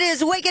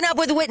is Waking Up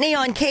with Whitney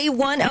on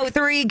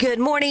K103. Good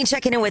morning.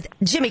 Checking in with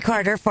Jimmy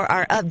Carter for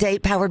our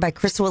update, powered by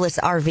Chris Willis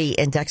RV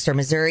in Dexter,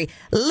 Missouri.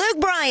 Luke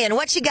Bryan,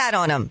 what you got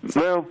on him?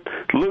 Well,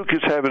 Luke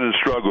is having a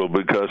struggle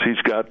because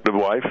he's got the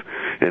wife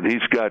and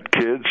he's got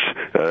kids,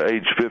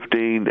 age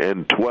 15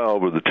 and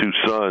 12 are the two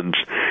sons,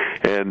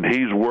 and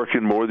he's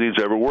working more than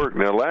he's ever worked.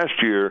 Now,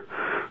 last year,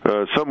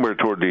 somewhere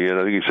toward the end,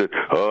 I think he said,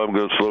 I'm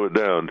going to slow it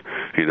down,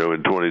 in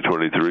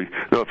 2023.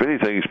 No, if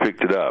anything, he's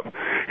picked it up,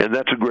 and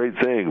that's a great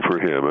thing for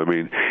him. I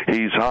mean,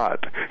 he's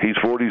hot. He's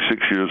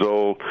 46 years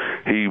old.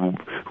 He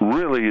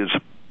really is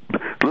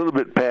a little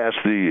bit past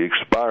the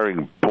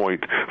expiring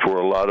point for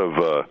a lot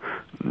of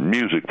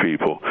music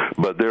people,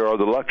 but there are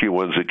the lucky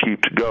ones that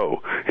keep to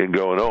go and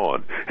going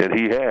on, and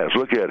he has.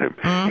 Look at him.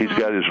 He's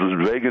got his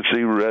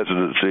vacancy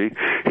residency.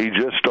 He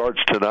just starts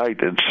tonight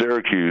in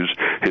Syracuse,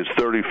 his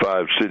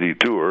 35-city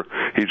tour.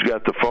 He's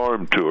got the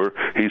farm tour.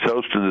 He's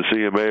hosting the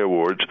CMA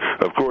Awards.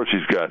 Of course,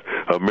 he's got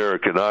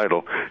American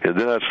Idol, and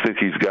then I think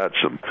he's got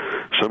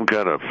some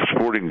kind of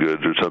sporting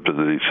goods or something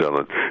that he's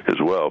selling as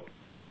well.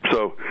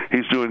 So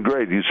he's doing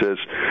great. He says,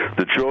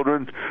 the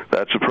children,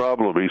 that's a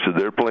problem. He said,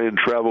 they're playing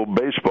travel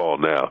baseball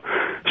now.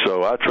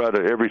 So I try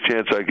to, every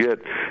chance I get,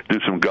 do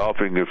some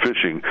golfing and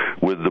fishing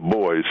with the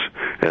boys.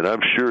 And I'm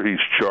sure he's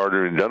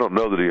chartering. I don't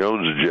know that he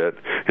owns a jet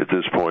at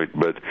this point,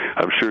 but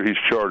I'm sure he's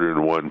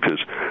chartering one because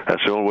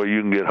that's the only way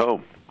you can get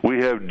home.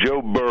 We have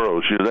Joe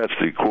Burrows. That's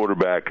the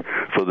quarterback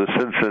for the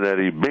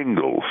Cincinnati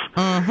Bengals.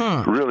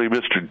 Really,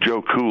 Mr.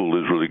 Joe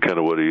Cool is really kind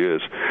of what he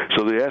is.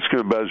 So they asked him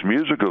about his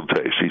musical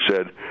taste. He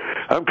said,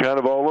 I'm kind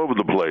of all over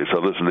the place. I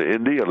listen to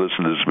indie. I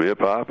listen to some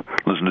hip-hop.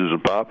 Listen to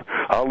some pop.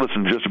 I'll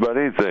listen to just about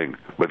anything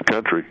but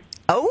country.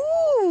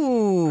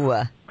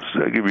 Oh! So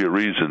that give you a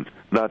reason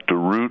not to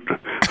root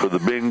for the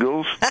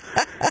Bengals.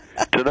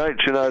 Tonight,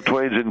 Shania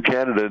Twain's in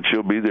Canada, and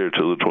she'll be there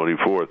till the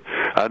 24th.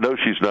 I know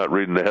she's not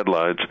reading the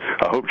headlines.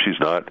 I hope she's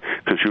not,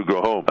 because she'll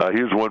go home.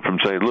 Here's one from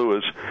St.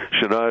 Louis.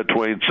 Shania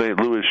Twain's St.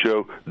 Louis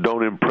show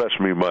don't impress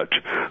me much.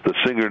 The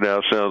singer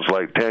now sounds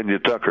like Tanya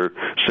Tucker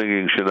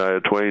singing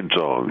Shania Twain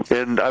songs.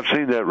 And I've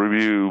seen that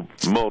review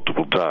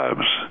multiple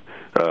times.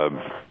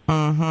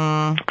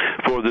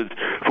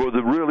 For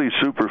the really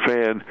super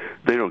fan,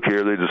 they don't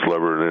care. They just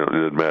love her, and it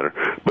doesn't matter.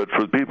 But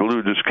for the people who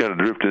are just kind of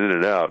drifting in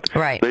and out,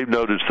 right, they've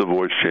noticed the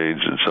voice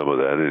change and some of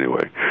that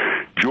anyway.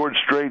 George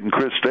Strait and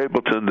Chris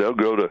Stapleton, they'll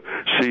go to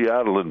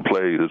Seattle and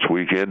play this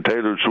weekend.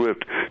 Taylor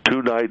Swift,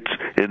 2 nights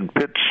in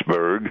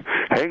Pittsburgh.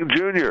 Hank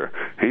Jr.,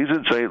 he's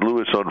in St.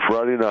 Louis on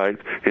Friday night,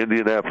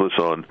 Indianapolis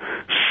on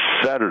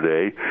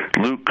Saturday.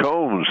 Luke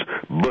Combs,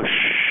 Busch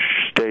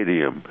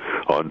Stadium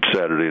on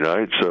Saturday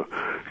night. So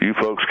you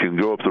folks can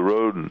go up the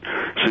road and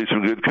see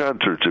some good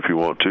concerts if you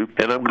want to.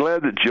 And I'm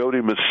glad that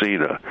Jody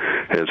Messina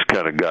has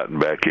kind of gotten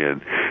back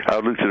in. I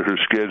looked at her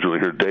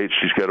scheduling, her dates.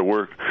 She's got to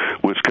work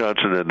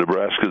Wisconsin and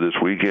Nebraska this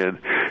weekend.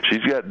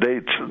 She's got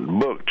dates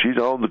booked. She's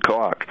on the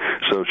clock.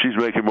 So she's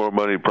making more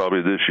money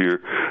probably this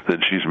year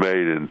than she's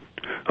made in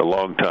a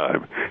long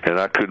time, and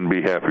I couldn't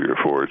be happier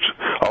for it.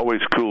 It's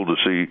always cool to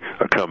see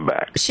a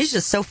comeback. She's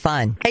just so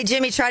fun. Hey,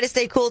 Jimmy, try to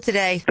stay cool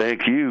today.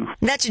 Thank you.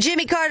 That's your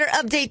Jimmy Carter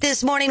update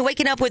this morning.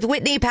 Waking Up with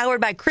Whitney,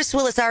 powered by Chris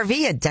Willis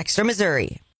RV at Dexter, Missouri.